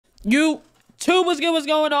YouTube, what's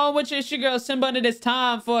going on with you? It's your girl Simba, and it is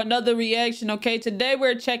time for another reaction. Okay, today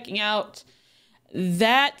we're checking out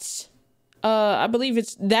that I believe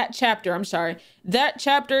it's that chapter. I'm sorry, that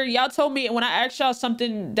chapter. Y'all told me when I asked y'all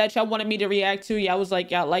something that y'all wanted me to react to, y'all was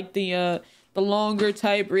like y'all like the longer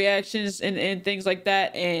type reactions and things like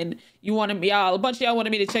that, and you wanted me, y'all, a bunch of y'all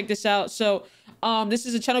wanted me to check this out. So this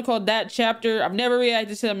is a channel called That Chapter. I've never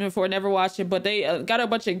reacted to them before, never watched it, but they got a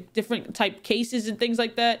bunch of different type cases and things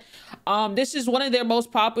like that. This is one of their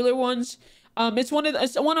most popular ones. It's one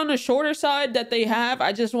on the shorter side that they have.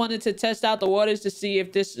 I just wanted to test out the waters to see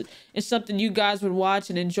if this is something you guys would watch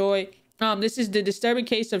and enjoy. This is the disturbing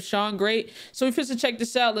case of Shawn Grate. So if you're to check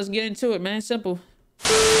this out, let's get into it, man. Simple.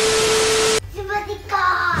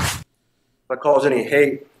 SimbaThaGod. If I cause any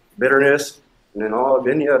hate, bitterness, and then all,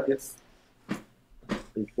 then yeah, it's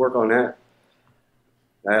work on that.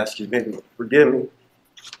 I ask you, maybe forgive me.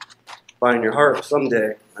 Find in your heart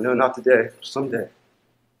someday. I know not today, someday.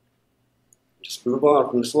 Just move on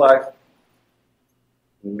from this life.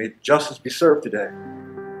 And may justice be served today.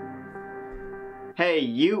 Hey,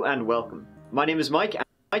 you, and welcome. My name is Mike,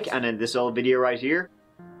 and in this old video right here,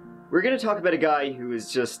 we're going to talk about a guy who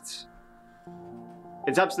is just...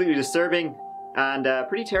 it's absolutely disturbing and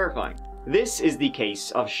pretty terrifying. This is the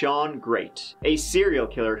case of Shawn Grate, a serial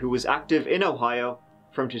killer who was active in Ohio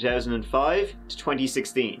from 2005 to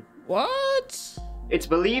 2016. What? It's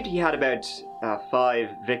believed he had about 5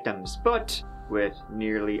 victims, but with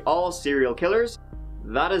nearly all serial killers,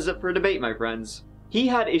 that is up for debate, my friends. He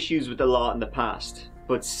had issues with the law in the past,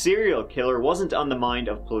 but serial killer wasn't on the mind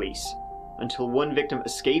of police until one victim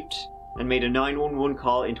escaped and made a 911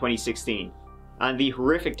 call in 2016. And the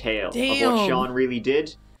horrific tale of what Shawn really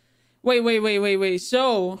did. Wait.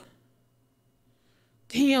 So,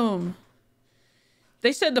 damn.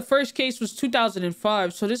 They said the first case was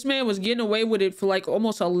 2005, so this man was getting away with it for like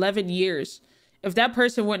almost 11 years. If that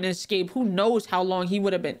person wouldn't escape, who knows how long he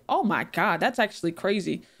would have been. Oh my God, that's actually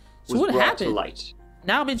crazy. So what happened? To light.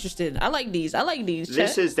 Now I'm interested. I like these.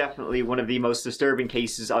 This is definitely one of the most disturbing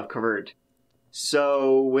cases I've covered.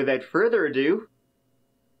 So, without further ado,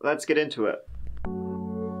 let's get into it.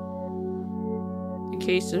 The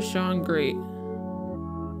case of Shawn Grate.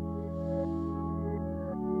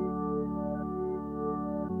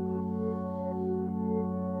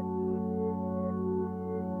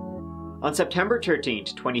 On September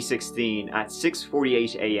 13th, 2016 at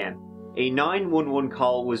 6:48 AM, a 911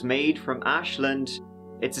 call was made from Ashland.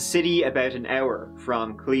 It's a city about an hour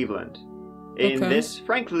from Cleveland. In this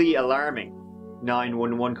frankly alarming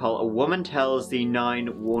 911 call, a woman tells the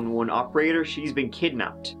 911 operator she's been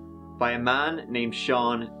kidnapped by a man named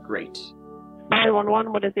Shawn Grate.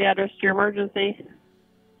 911, what is the address to your emergency?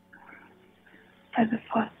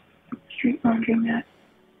 5th Street Laundromat.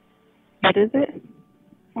 What is it?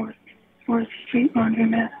 4th Street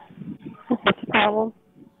Laundromat. What's the problem?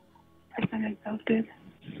 I've been abducted.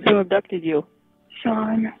 Who abducted you?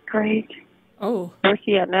 Shawn Grate. Oh. Where's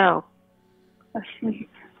he at now? Asleep.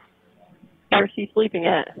 Where's he sleeping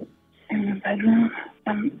at? In the bedroom.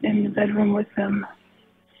 I'm in the bedroom with them.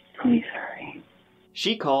 Please hurry.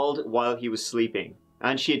 She called while he was sleeping,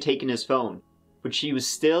 and she had taken his phone, but she was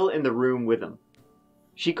still in the room with him.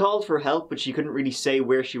 She called for help, but she couldn't really say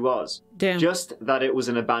where she was. Damn. Just that it was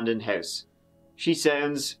an abandoned house. She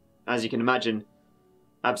sounds, as you can imagine,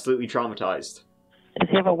 absolutely traumatized. Does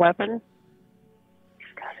he have a weapon?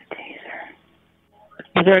 He's got a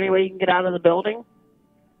taser. Is there any way you can get out of the building?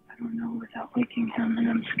 I don't know without waking him, and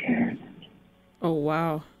I'm scared. Oh,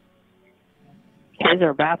 wow. Is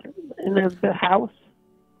there a bathroom in the house?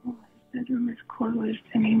 Well, his bedroom is closed,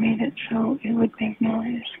 and he made it so it would make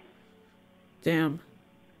noise. Damn.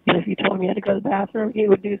 And if you told him you had to go to the bathroom, he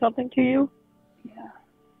would do something to you? Yeah,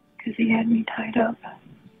 because he had me tied up.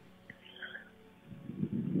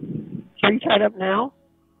 Are you tied up now?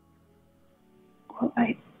 Well,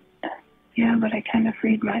 yeah, but I kind of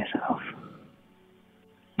freed myself.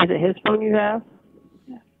 Is it his phone you have?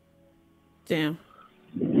 Yeah. Damn.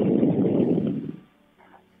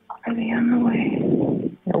 Are they on the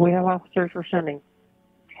way? Yeah, we have officers we're sending.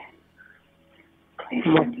 Please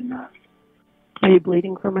send them up. Are you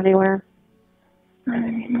bleeding from anywhere? Not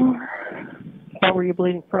anymore. What were you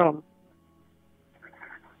bleeding from?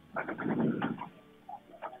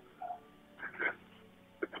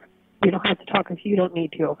 You don't have to talk if you don't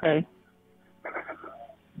need to, okay?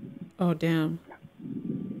 Oh, damn.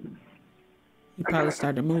 He probably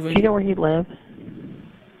started moving. Do you know where he lives?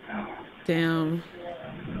 No. Damn.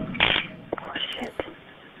 Oh, shit.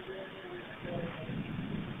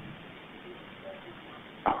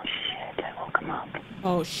 Oh, shit. I woke him up.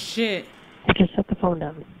 Oh, shit. I just set the phone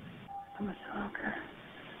down. I'm a stalker.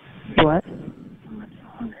 What?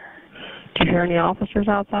 Do you hear any officers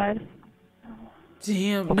outside?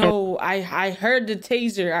 Damn, Okay. no, I heard the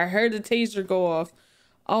taser. I heard the taser go off.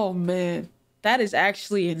 Oh man, that is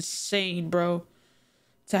actually insane, bro.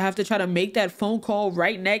 To have to try to make that phone call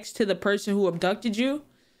right next to the person who abducted you.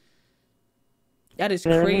 That is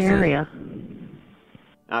They're in the crazy. area.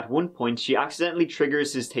 At one point, she accidentally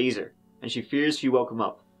triggers his taser, and she fears she woke him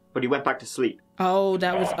up, but he went back to sleep. Oh,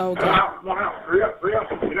 that was okay. Hurry up,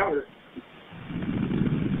 get out here.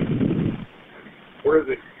 Where is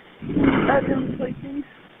he? Bedroom sleeping.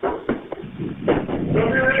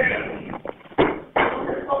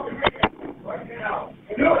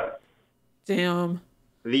 Damn.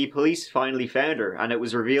 The police finally found her, and it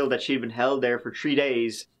was revealed that she'd been held there for 3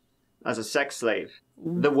 days as a sex slave.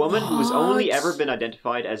 The woman, who has only What? ever been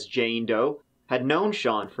identified as Jane Doe, had known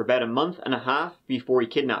Shawn for about a month and a half before he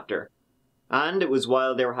kidnapped her. And it was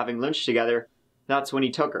while they were having lunch together, that's when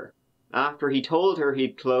he took her, after he told her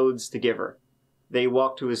he'd clothes to give her. They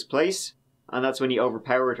walked to his place, and that's when he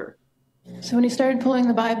overpowered her. So when he started pulling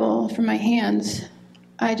the Bible from my hands,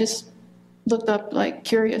 I just looked up, like,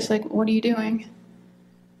 curious, like, what are you doing?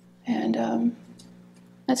 And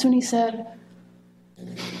that's when he said,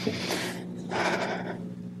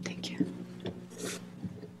 thank you.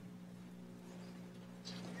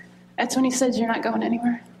 That's when he said, you're not going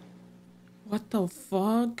anywhere. What the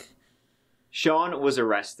fuck? Shawn was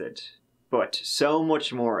arrested, but so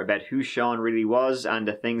much more about who Shawn really was and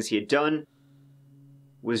the things he had done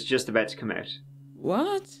was just about to come out.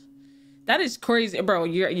 What? That is crazy, bro.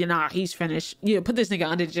 You're not. He's finished. You put this nigga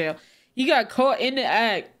under jail. He got caught in the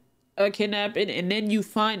act of kidnapping, and then you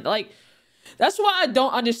find, like, that's why I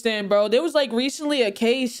don't understand, bro. There was like recently a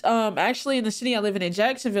case, actually in the city I live in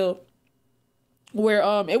Jacksonville, where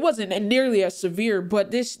it wasn't nearly as severe,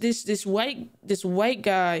 but this white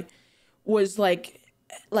guy was like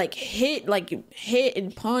hit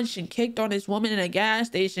and punched and kicked on this woman in a gas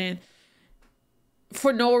station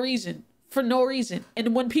for no reason.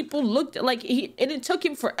 And when people looked, like, and it took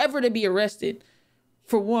him forever to be arrested,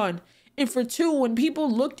 for one. And for two, when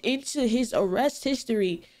people looked into his arrest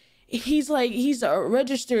history, he's a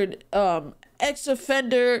registered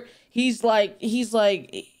ex-offender.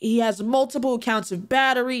 He has multiple counts of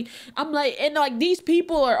battery. I'm like, and like, these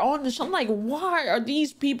people are on the, I'm like, why are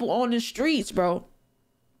these people on the streets, bro?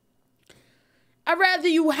 I'd rather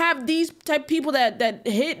you have these type of people that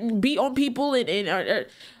hit and beat on people and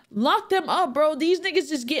lock them up, bro. These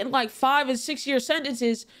niggas is getting like 5 and 6 year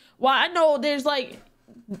sentences. While I know there's like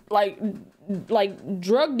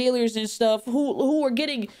drug dealers and stuff who are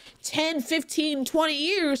getting 10, 15, 20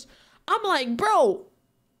 years. I'm like, bro,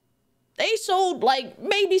 they sold like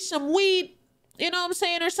maybe some weed, you know what I'm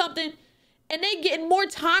saying, or something, and they getting more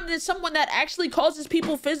time than someone that actually causes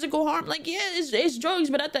people physical harm. Like, yeah, it's drugs,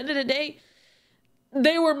 but at the end of the day,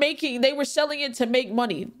 they were selling it to make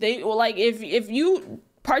money. They were like, if you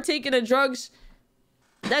partake in the drugs,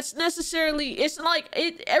 that's necessarily, it's like,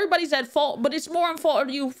 everybody's at fault, but it's more on fault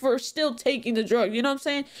of you for still taking the drug. You know what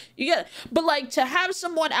I'm saying? But like, to have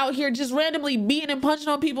someone out here just randomly beating and punching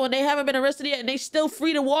on people and they haven't been arrested yet and they still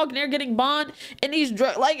free to walk and they're getting bond and these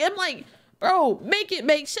drugs, like, I'm like, bro, make it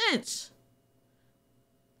make sense.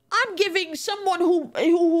 I'm giving someone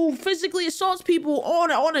who physically assaults people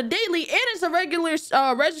on a daily and is a regular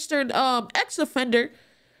registered ex-offender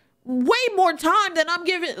way more time than I'm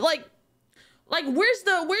giving, like where's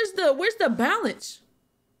the balance?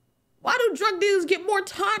 Why do drug dealers get more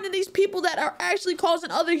time than these people that are actually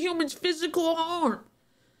causing other humans physical harm?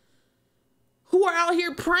 Who are out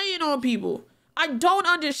here preying on people? I don't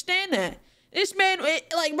understand that. This man,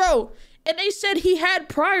 like, bro, and they said he had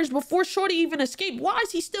priors before Shorty even escaped. Why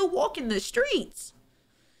is he still walking the streets?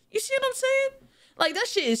 You see what I'm saying? Like, that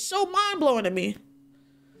shit is so mind-blowing to me.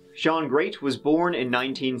 Shawn Grate was born in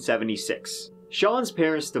 1976. Shawn's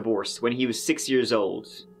parents divorced when he was 6 years old,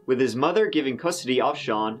 with his mother giving custody of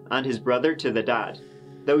Shawn and his brother to the dad,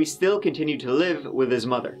 though he still continued to live with his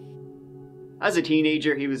mother. As a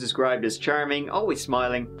teenager, he was described as charming, always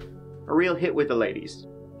smiling, a real hit with the ladies.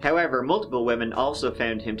 However, multiple women also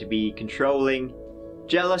found him to be controlling,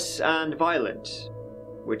 jealous, and violent,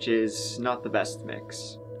 which is not the best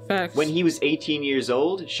mix. Facts. When he was 18 years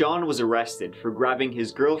old, Shawn was arrested for grabbing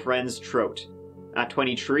his girlfriend's throat. At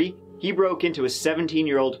 23, he broke into a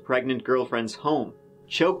 17-year-old pregnant girlfriend's home,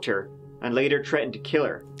 choked her, and later threatened to kill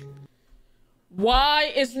her.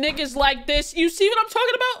 Why is niggas like this? You see what I'm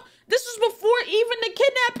talking about? This was before even the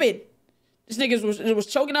kidnapping. This nigga was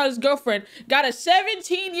choking out his girlfriend, got a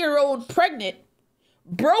 17-year-old pregnant,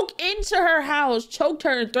 broke into her house, choked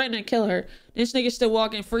her, and threatened to kill her. This nigga's still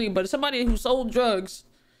walking free, but somebody who sold drugs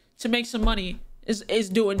to make some money is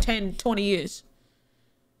doing 10, 20 years.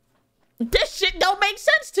 This shit don't make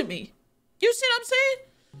sense to me. You see what I'm saying?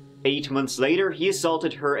 8 months later, he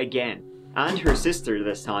assaulted her again, and her sister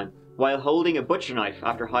this time, while holding a butcher knife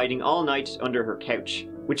after hiding all night under her couch.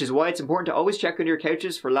 Which is why it's important to always check under your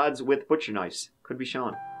couches for lads with butcher knives. Could be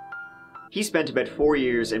Shawn. He spent about 4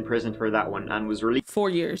 years in prison for that one and was released. 4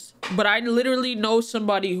 years. But I literally know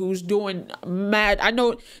somebody who's doing mad. I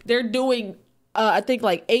know they're doing, I think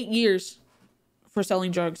like 8 years for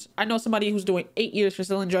selling drugs. I know somebody who's doing 8 years for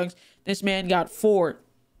selling drugs. This man got 4.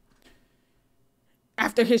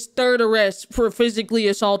 After his 3rd arrest for physically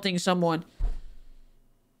assaulting someone.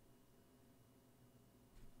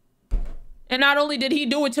 And not only did he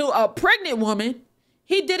do it to a pregnant woman,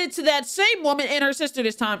 he did it to that same woman and her sister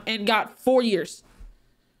this time and got 4 years.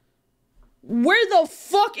 Where the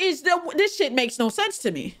fuck is this shit makes no sense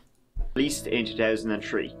to me. Released in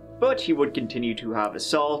 2003. But he would continue to have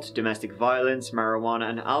assault, domestic violence, marijuana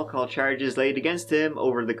and alcohol charges laid against him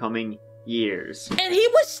over the coming years. And he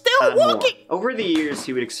was still walking! More. Over the years,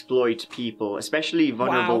 he would exploit people, especially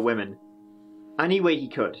vulnerable women, any way he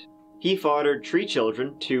could. He fathered 3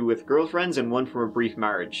 children, 2 with girlfriends and 1 from a brief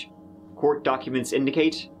marriage. Court documents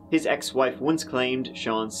indicate his ex-wife once claimed,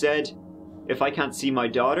 Shawn said, "If I can't see my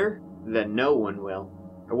daughter, then no one will."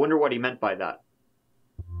 I wonder what he meant by that.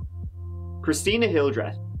 Christina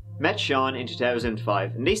Hildreth met Shawn in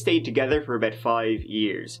 2005 and they stayed together for about 5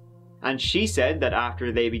 years. And she said that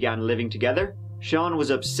after they began living together, Shawn was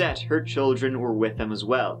upset her children were with him as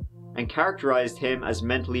well, and characterized him as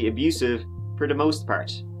mentally abusive for the most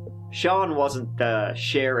part. Shawn wasn't the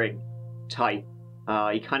sharing type.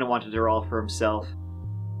 He kind of wanted her all for himself,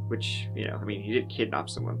 which, you know, I mean, he did kidnap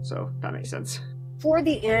someone, so that makes sense. For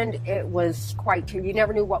the end, it was quite, you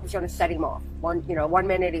never knew what was going to set him off. One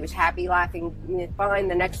minute he was happy, laughing, fine.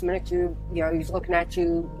 The next minute, he's looking at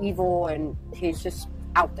you evil, and he's just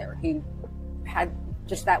out there. He had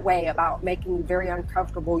just that way about making you very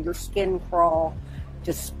uncomfortable, your skin crawl,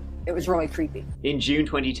 it was really creepy. In June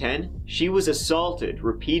 2010, she was assaulted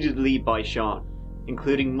repeatedly by Shawn,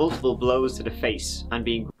 including multiple blows to the face and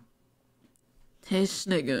being... This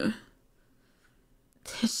nigga.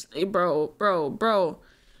 Bro. Bro,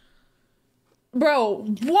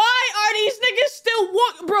 why are these niggas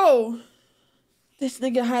still bro? This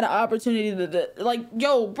nigga had an opportunity to like,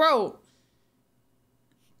 yo, bro.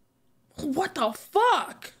 What the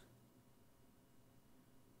fuck?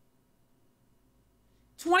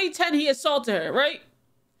 2010, he assaulted her, right?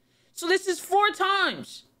 So this is 4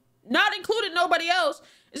 times. Not including nobody else.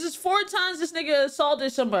 This is 4 times this nigga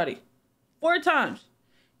assaulted somebody. 4 times.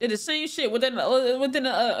 Did the same shit within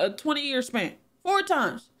a 20-year span. 4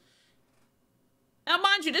 times. Now,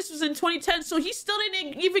 mind you, this was in 2010, so he still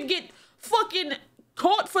didn't even get fucking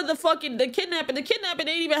caught for the kidnapping. The kidnapping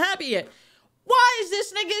ain't even happened yet. Why is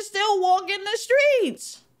this nigga still walking the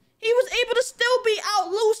streets? He was able to still be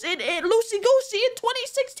out loose and loosey-goosey in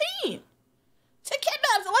 2016. To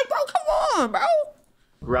kidnap, like, bro, come on, bro.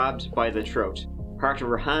 Grabbed by the throat. Part of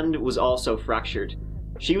her hand was also fractured.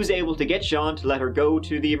 She was able to get Shawn to let her go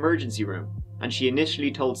to the emergency room, and she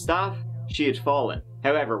initially told staff she had fallen.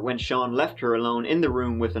 However, when Shawn left her alone in the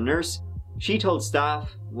room with a nurse, she told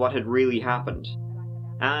staff what had really happened.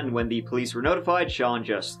 And when the police were notified, Shawn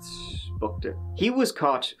just booked it. He was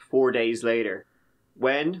caught 4 days later.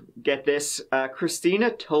 When, get this,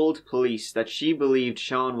 Christina told police that she believed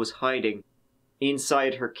Shawn was hiding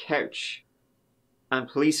inside her couch. And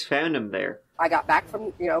police found him there. I got back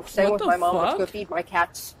from, staying with my mom, went to go feed my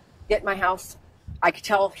cats, get in my house. I could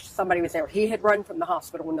tell somebody was there. He had run from the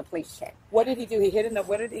hospital when the police came. What did he do?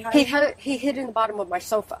 Where did he hide? He hid in the bottom of my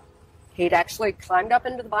sofa. He'd actually climbed up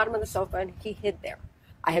into the bottom of the sofa and he hid there.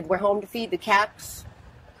 I had went home to feed the cats.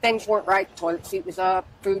 Things weren't right. The toilet seat was up.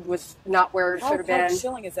 Food was not where it should have been. How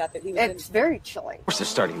chilling is that he was It's very chilling. Of course they're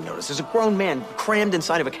starting to notice. There's a grown man crammed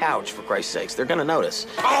inside of a couch, for Christ's sakes. They're gonna notice.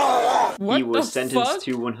 He was sentenced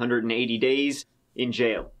to 180 days in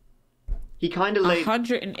jail. He kind of laid...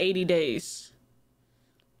 180 days.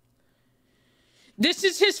 This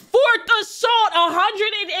is his 4th assault.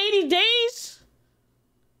 180 days?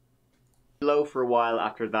 Low for a while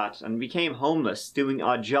after that and became homeless, doing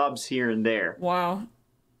odd jobs here and there. Wow.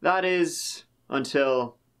 That is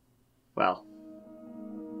until, well.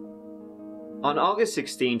 On August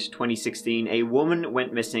 16th, 2016, a woman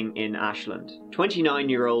went missing in Ashland.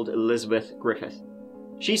 29-year-old Elizabeth Griffith.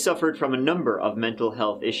 She suffered from a number of mental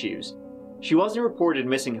health issues. She wasn't reported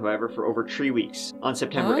missing, however, for over 3 weeks, on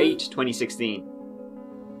September 8, 2016.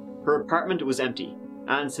 Her apartment was empty,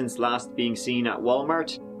 and since last being seen at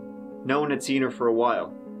Walmart, no one had seen her for a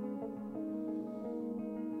while.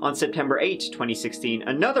 On September 8, 2016,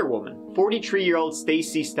 another woman 43-year-old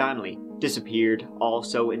Stacey Stanley disappeared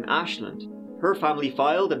also in Ashland. Her family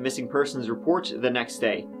filed a missing persons report the next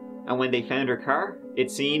day, and when they found her car,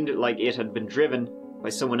 it seemed like it had been driven by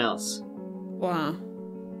someone else. Wow.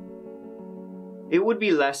 It would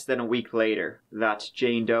be less than a week later that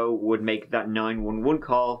Jane Doe would make that 911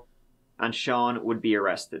 call and Shawn would be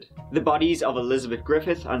arrested. The bodies of Elizabeth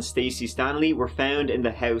Griffith and Stacey Stanley were found in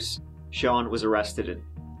the house Shawn was arrested in.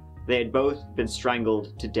 They had both been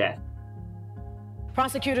strangled to death.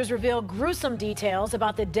 Prosecutors reveal gruesome details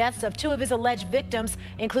about the deaths of two of his alleged victims,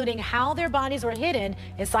 including how their bodies were hidden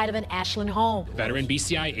inside of an Ashland home. Veteran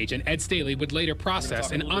BCI agent Ed Staley would later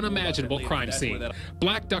process an unimaginable crime scene.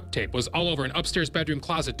 Black duct tape was all over an upstairs bedroom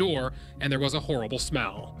closet door, and there was a horrible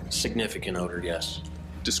smell. Significant odor, yes.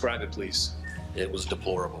 Describe it, please. It was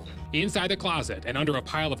deplorable. Inside the closet and under a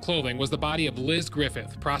pile of clothing was the body of Liz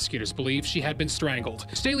Griffith. Prosecutors believe she had been strangled.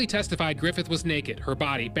 Staley testified Griffith was naked, her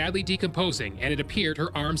body badly decomposing, and it appeared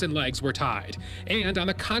her arms and legs were tied. And on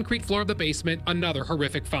the concrete floor of the basement, another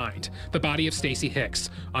horrific find. The body of Stacey Hicks,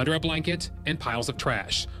 under a blanket and piles of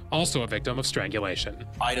trash. Also a victim of strangulation.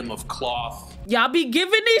 Item of cloth. Y'all be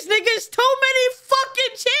giving these niggas too many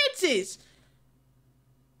fucking chances.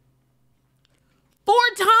 4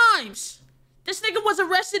 times. This nigga was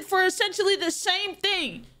arrested for essentially the same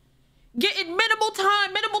thing. Getting minimal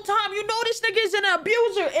time. You know this nigga is an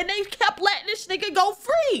abuser, and they kept letting this nigga go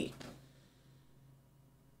free.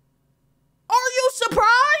 Are you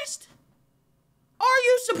surprised? Are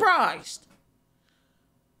you surprised?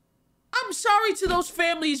 I'm sorry to those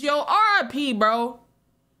families, yo. RIP, bro.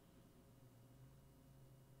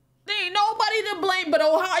 There ain't nobody to blame but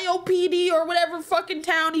Ohio PD or whatever fucking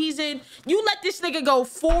town he's in. You let this nigga go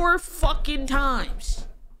 4 fucking times.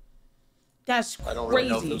 That's crazy. I don't really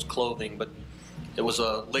know if it was clothing, but it was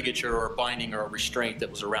a ligature or a binding or a restraint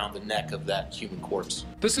that was around the neck of that human corpse.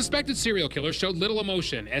 The suspected serial killer showed little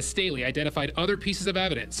emotion as Staley identified other pieces of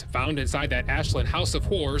evidence found inside that Ashland house of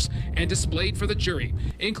horrors and displayed for the jury,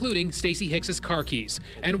 including Stacey Hicks's car keys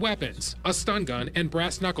and weapons, a stun gun, and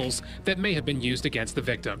brass knuckles that may have been used against the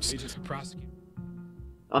victims.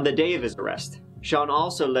 On the day of his arrest, Shawn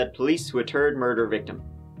also led police to a 3rd murder victim,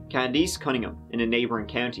 Candice Cunningham, in a neighboring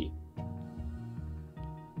county.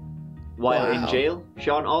 While in jail,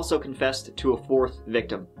 Shawn also confessed to a 4th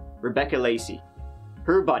victim, Rebecca Lacey.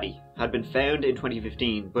 Her body had been found in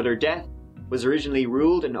 2015, but her death was originally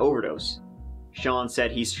ruled an overdose. Shawn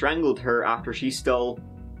said he strangled her after she stole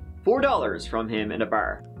 $4 from him in a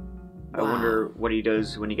bar. I wonder what he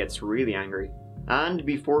does when he gets really angry. And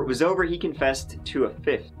before it was over, he confessed to a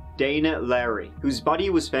 5th, Dana Lowry, whose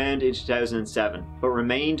body was found in 2007, but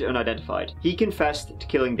remained unidentified. He confessed to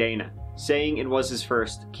killing Dana, saying it was his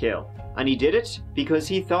first kill. And he did it because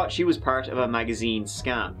he thought she was part of a magazine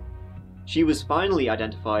scam. She was finally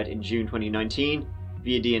identified in June 2019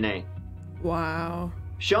 via DNA. Wow.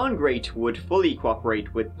 Shawn Grate would fully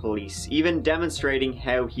cooperate with police, even demonstrating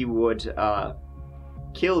how he would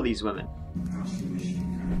kill these women.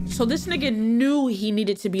 So this nigga knew he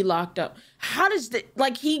needed to be locked up. How does that,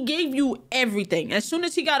 like, he gave you everything. As soon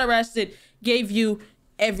as he got arrested, gave you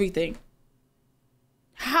everything.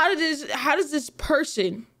 How does this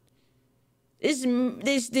person, this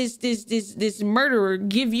murderer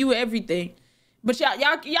give you everything? But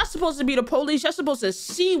y'all supposed to be the police. Y'all supposed to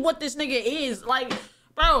see what this nigga is. Like,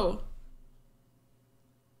 bro.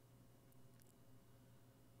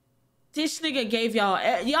 This nigga gave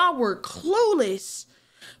y'all were clueless.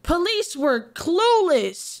 Police were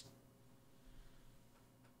clueless.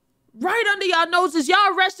 Right under y'all noses,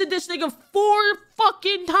 y'all arrested this nigga 4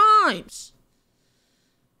 fucking times.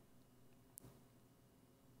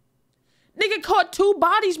 Nigga caught 2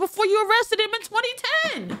 bodies before you arrested him in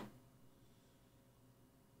 2010.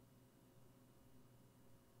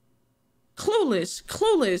 Clueless.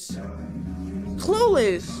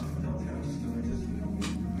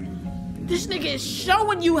 This nigga is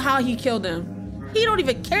showing you how he killed him. He don't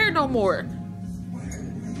even care no more.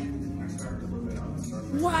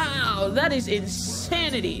 Wow, that is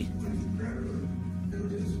insanity.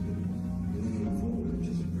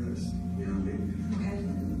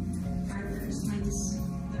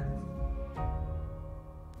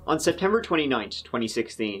 On September 29th,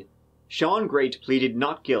 2016, Shawn Grate pleaded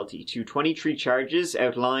not guilty to 23 charges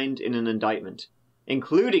outlined in an indictment,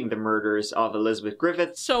 including the murders of Elizabeth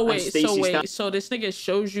Griffith So and Stacey Stanley. So this nigga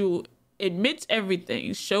shows you, admits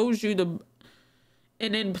everything, shows you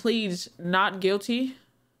and then pleads not guilty?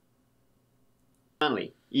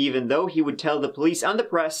 Even though he would tell the police and the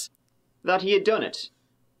press that he had done it.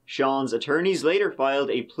 Shawn's attorneys later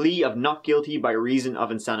filed a plea of not guilty by reason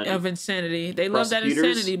of insanity. They love that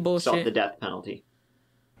insanity bullshit. Sought the death penalty.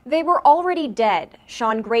 They were already dead,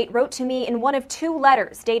 Shawn Grate wrote to me in one of 2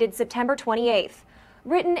 letters dated September 28th,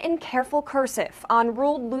 written in careful cursive on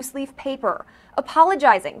ruled loose-leaf paper,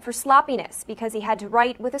 apologizing for sloppiness because he had to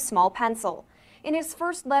write with a small pencil. In his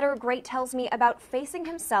first letter, Grate tells me about facing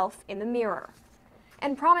himself in the mirror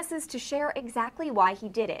and promises to share exactly why he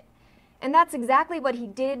did it. And that's exactly what he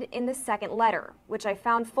did in the second letter, which I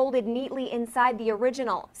found folded neatly inside the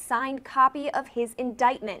original, signed copy of his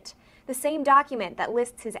indictment, the same document that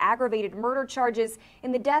lists his aggravated murder charges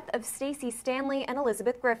in the death of Stacey Stanley and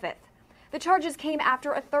Elizabeth Griffith. The charges came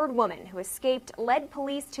after a third woman who escaped led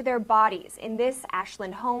police to their bodies in this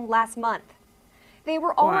Ashland home last month. They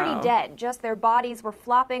were already dead, just their bodies were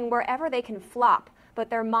flopping wherever they can flop, but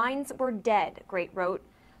their minds were dead, Grate wrote,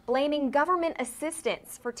 blaming government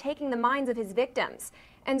assistance for taking the minds of his victims.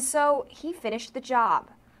 And so he finished the job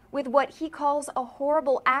with what he calls a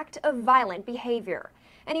horrible act of violent behavior.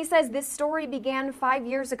 And he says this story began 5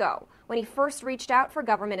 years ago when he first reached out for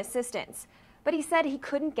government assistance. But he said he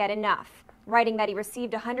couldn't get enough, writing that he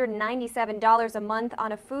received $197 a month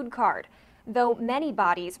on a food card, though many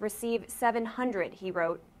bodies receive $700, he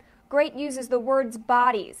wrote. Grate uses the words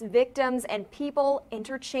bodies, victims, and people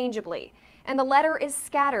interchangeably. And the letter is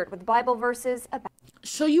scattered with Bible verses about...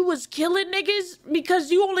 So you was killing niggas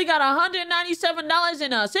because you only got $197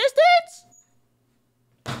 in assistance?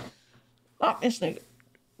 Oh, this nigga.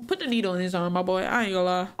 Put the needle in his arm, my boy. I ain't gonna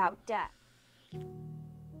lie. About death.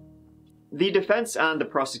 The defense and the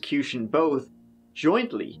prosecution both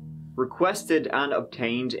jointly requested and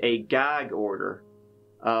obtained a gag order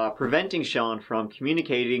preventing Shawn from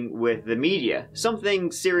communicating with the media,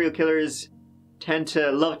 something serial killers tend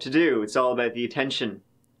to love to do. It's all about the attention.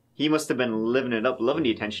 He must have been living it up, loving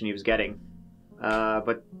the attention he was getting.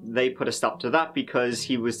 But they put a stop to that because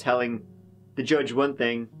he was telling the judge one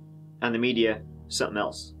thing and the media something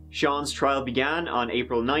else. Shawn's trial began on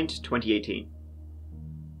April 9th, 2018.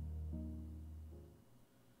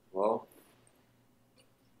 Well,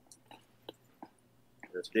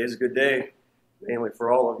 today's a good day, mainly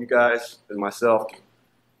for all of you guys and myself.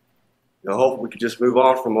 I hope we could just move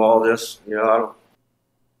on from all this. You know, I don't.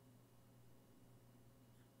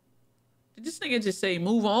 Did this nigga just say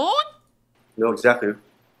move on? Know exactly.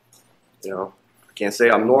 You know, I can't say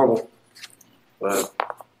I'm normal, but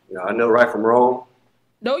you know, I know right from wrong.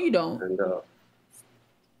 No, you don't. And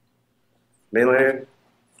mainly,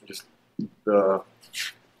 just if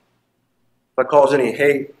I cause any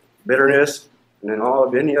hate, bitterness, and then all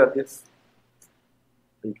of any of this,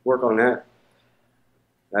 you can work on that.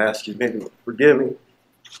 I ask you, maybe forgive me.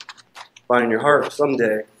 Find in your heart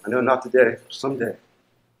someday. I know not today, someday.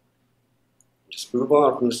 Just move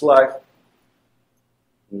on from this life.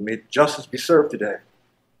 And may justice be served today.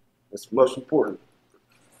 That's the most important.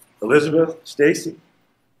 Elizabeth, Stacey,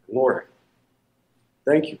 and Lori,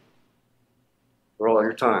 thank you for all of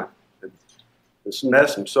your time. This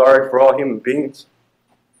mess, I'm sorry for all human beings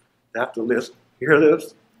that have to hear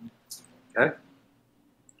this. Okay?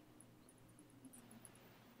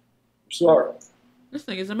 I'm sorry. This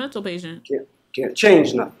nigga's a mental patient. Can't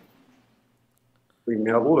change nothing. Believe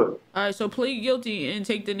me, I would. Alright, so plead guilty and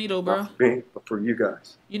take the needle, bro. Not for me, but for you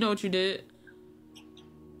guys. You know what you did.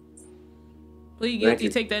 Plead guilty,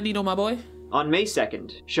 take that needle, my boy. On May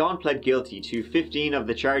 2nd, Shawn pled guilty to 15 of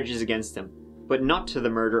the charges against him, but not to the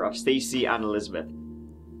murder of Stacey and Elizabeth.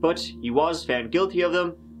 But he was found guilty of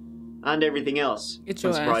them and everything else,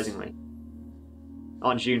 unsurprisingly.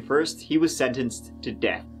 On June 1st, he was sentenced to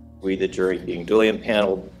death. We, the jury, being duly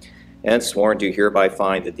impaneled and sworn, do hereby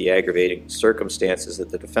find that the aggravating circumstances that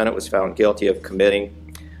the defendant was found guilty of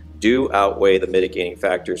committing do outweigh the mitigating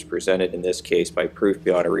factors presented in this case by proof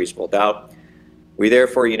beyond a reasonable doubt. We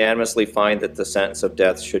therefore unanimously find that the sentence of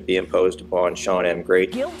death should be imposed upon Shawn M.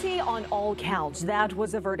 Grate. Guilty on all counts. That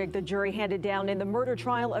was the verdict the jury handed down in the murder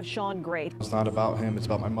trial of Shawn Grate. It's not about him, it's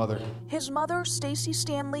about my mother. His mother, Stacey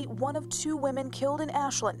Stanley, one of 2 women killed in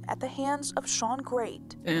Ashland at the hands of Shawn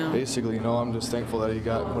Grate. Basically, you know, I'm just thankful that he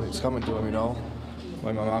got what he's coming to him, you know.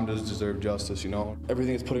 My mom does deserve justice, you know.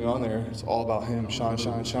 Everything he's putting on there, it's all about him, Shawn,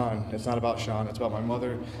 Shawn, Shawn. It's not about Shawn, it's about my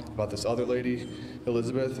mother, about this other lady,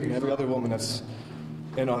 Elizabeth, and every other woman that's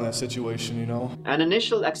in on that situation, you know. An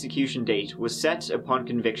initial execution date was set upon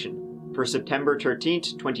conviction for September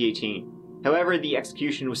 13th, 2018. However, the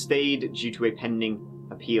execution was stayed due to a pending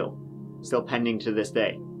appeal, still pending to this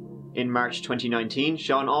day. In March 2019,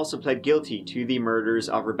 Shawn also pled guilty to the murders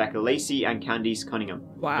of Rebecca Lacey and Candice Cunningham,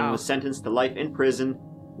 and was sentenced to life in prison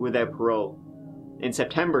without parole. In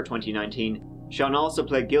September 2019, Shawn also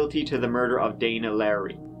pled guilty to the murder of Dana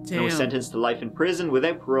Lowry, and was sentenced to life in prison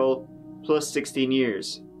without parole plus 16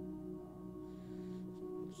 years.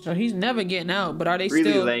 So he's never getting out, but are they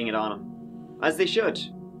really still laying it on him, as they should.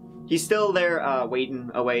 He's still there, waiting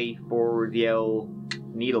away for the old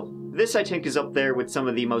needle. This, I think, is up there with some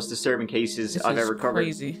of the most disturbing cases I've ever covered.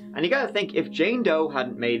 Crazy. And you gotta think, if Jane Doe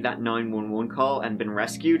hadn't made that 911 call and been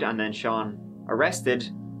rescued, and then Shawn arrested,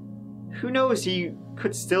 who knows? He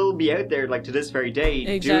could still be out there, like, to this very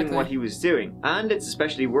day, doing what he was doing. And it's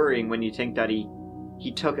especially worrying when you think that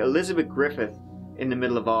he took Elizabeth Griffith in the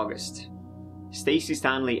middle of August, Stacey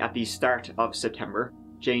Stanley at the start of September,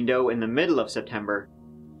 Jane Doe in the middle of September.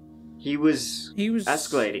 He was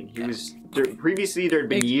escalating. Previously there had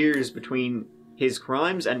been years between his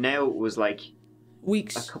crimes, and now it was like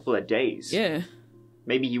weeks, a couple of days. Yeah.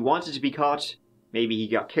 Maybe he wanted to be caught. Maybe he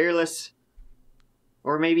got careless,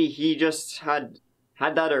 or maybe he just had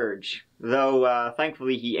that urge. Though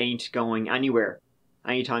thankfully he ain't going anywhere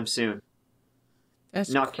anytime soon. That's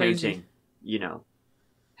not crazy. Counting, you know,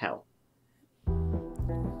 hell.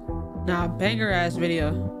 Nah, banger ass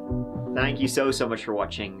video. Thank you so much for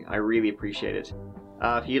watching. I really appreciate it.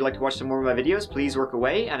 If you'd like to watch some more of my videos, please work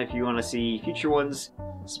away. And if you want to see future ones,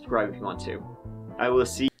 subscribe if you want to. I will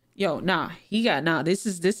see. Yo, this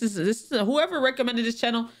is whoever recommended this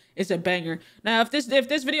channel is a banger. Now, if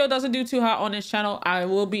this video doesn't do too hot on this channel, I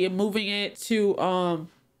will be moving it to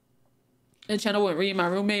the channel with Reed, my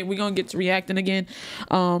roommate. We're gonna get to reacting again. You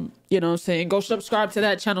know what I'm saying? Go subscribe to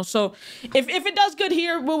that channel. So if it does good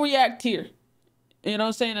here, we'll react here. You know what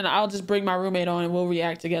I'm saying? And I'll just bring my roommate on and we'll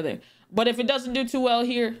react together. But if it doesn't do too well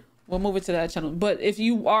here, we'll move it to that channel. But if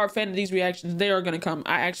you are a fan of these reactions, they are gonna come.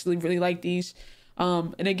 I actually really like these.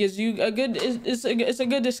 And it gives you a good, it's a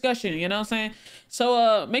good discussion, you know what I'm saying?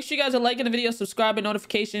 So make sure you guys are liking the video, subscribing,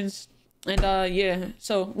 notifications, and yeah.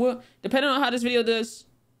 So depending on how this video does,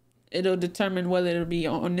 it'll determine whether it'll be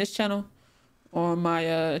on this channel or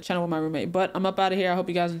my channel with my roommate. But I'm up out of here. I hope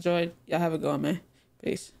you guys enjoyed. Y'all have a good one, man.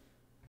 Peace.